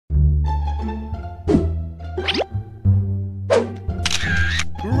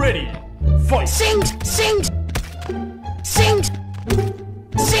voice. Sing.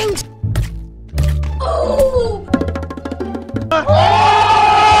 Oh!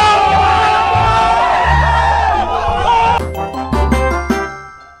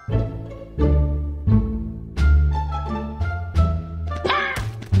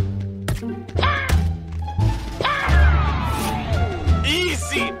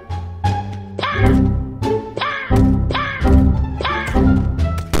 Easy.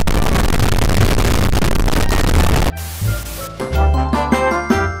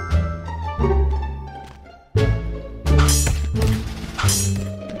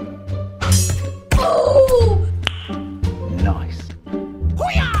 Nice.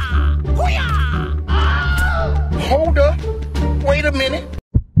 Hold up. Wait a minute.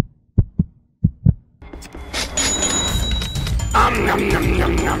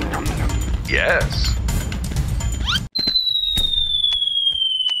 Yes.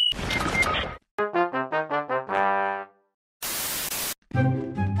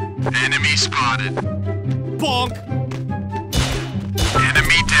 Enemy spotted. Bonk.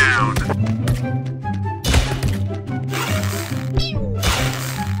 Enemy down.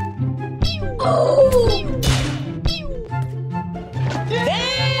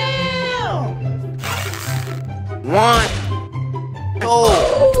 One.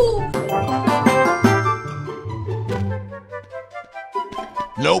 Oh.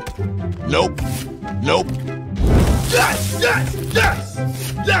 Nope.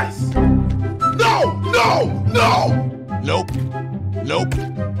 Yes.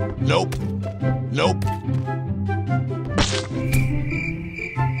 No. Nope.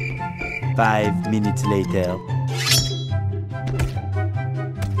 5 minutes later.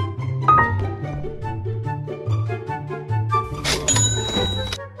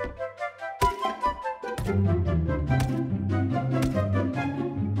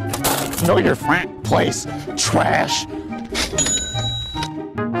 Know your place, trash.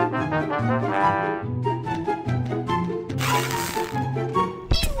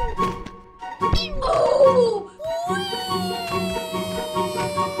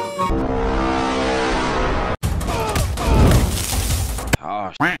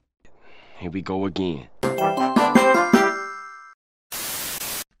 Oh, here we go again.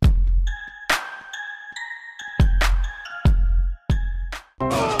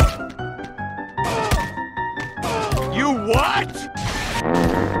 You what?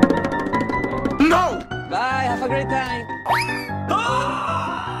 No! Bye, have a great time.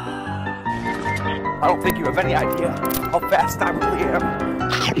 I don't think you have any idea how fast I really am.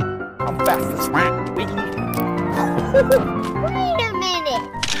 I'm fast as we. Wait a minute.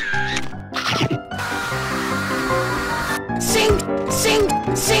 Sing.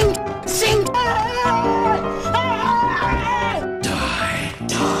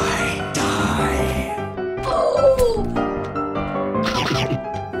 Die. Oh.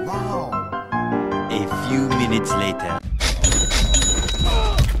 Wow. A few minutes later.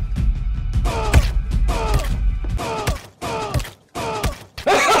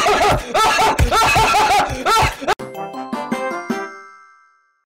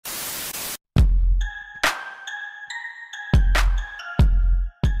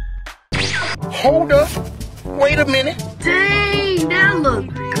 Hold up. Wait a minute. Dang, that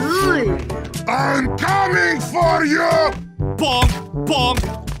looked good. I'm coming for you. Bonk.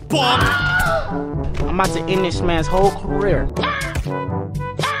 I'm about to end this man's whole career.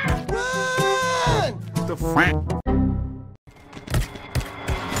 The frank.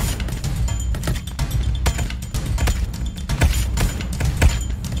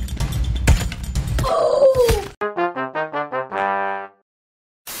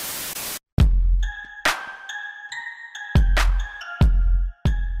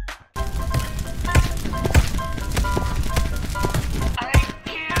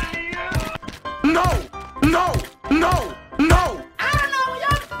 No!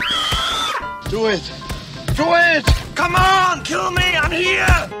 Do it! Come on, kill me! I'm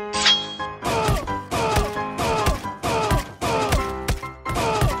here!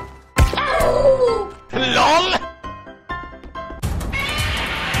 LOL!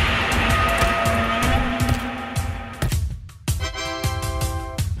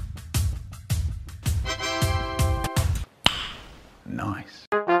 Nice.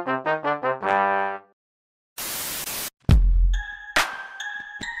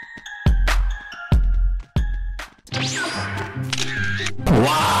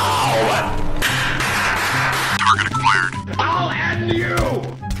 Wow! Target acquired. I'll end you!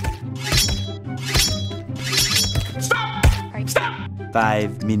 Stop!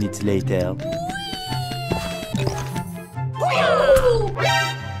 5 minutes later.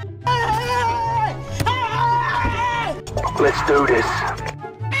 Let's do this.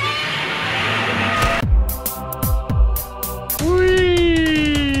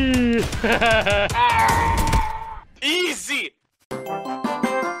 Whee! Easy!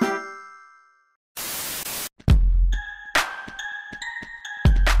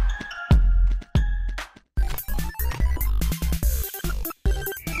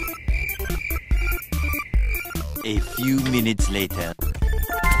 A few minutes later.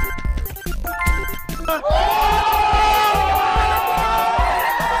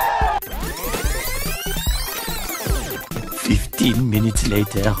 15 minutes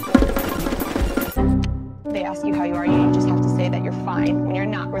later. They ask you how you are, you just have to say that you're fine when you're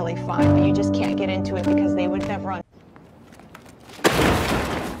not really fine, but you just can't get into it because they would never understand.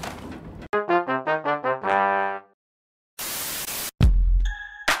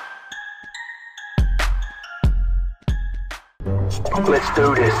 Let's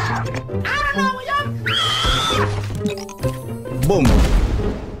do this. Boom.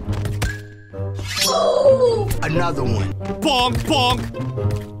 Another one. Bonk, bonk,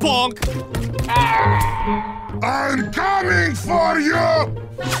 bonk. I'm coming for you!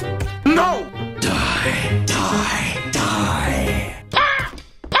 No! Die, die, die.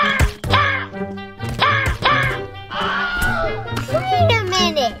 Wait a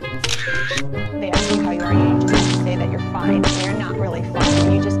minute. They ask you how you are, you just have to say that you're fine when you're not really fine,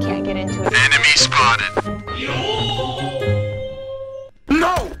 but you just can't get into it. Enemy spotted.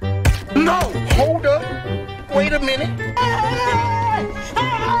 No! No! Hold up. Wait a minute.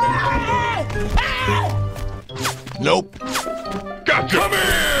 Nope. Gotcha. Come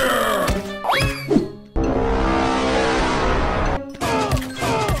here!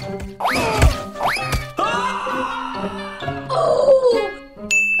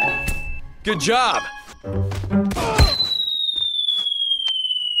 Good job!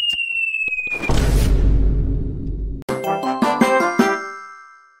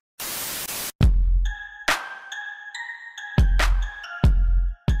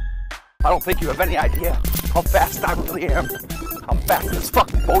 I don't think you have any idea how fast I really am. I'm fast as fuck,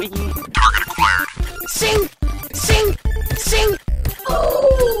 boy. Target acquired. Sing! Sing! Sing!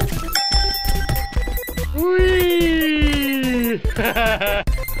 Whee!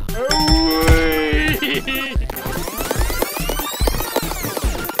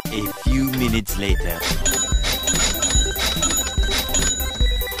 A few minutes later.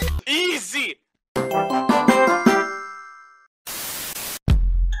 Easy!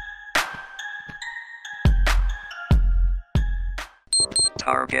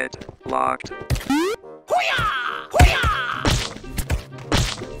 Target locked.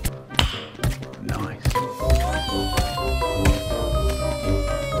 Nice.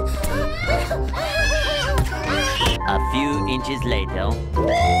 A few inches later.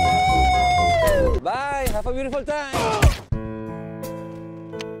 Bye, have a beautiful time.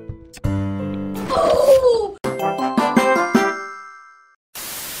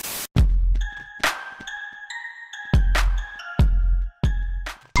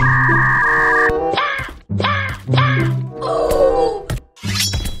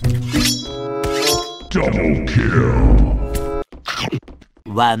 Double kill.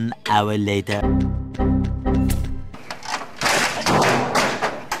 1 hour later.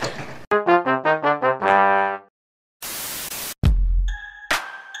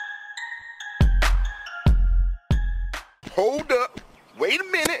 Hold up. Wait a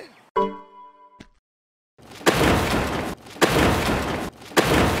minute.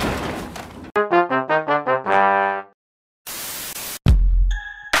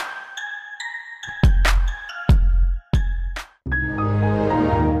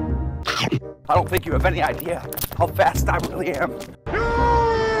 I don't think you have any idea how fast I really am.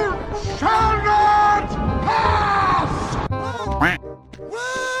 Shall not pass!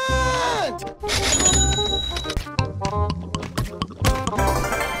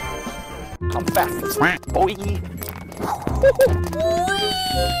 I'm fast as fuck, boy.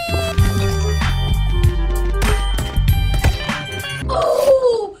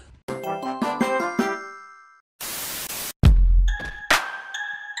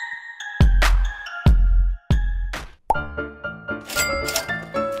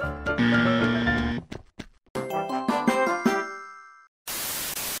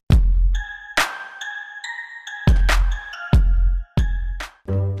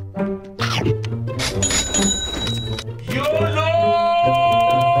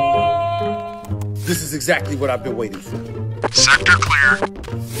 This is exactly what I've been waiting for. Sector clear.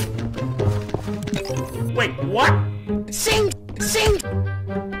 Wait, what? Sing! Sing!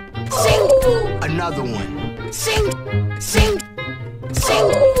 Sing! Another one. Sing! Sing! Sing!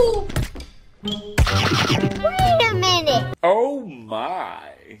 Wait a minute.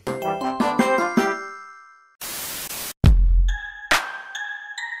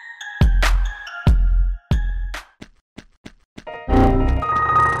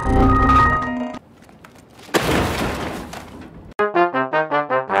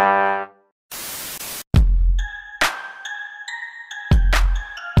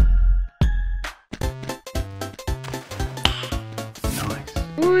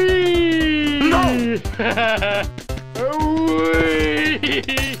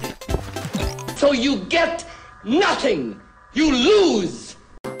 So you get nothing. You lose.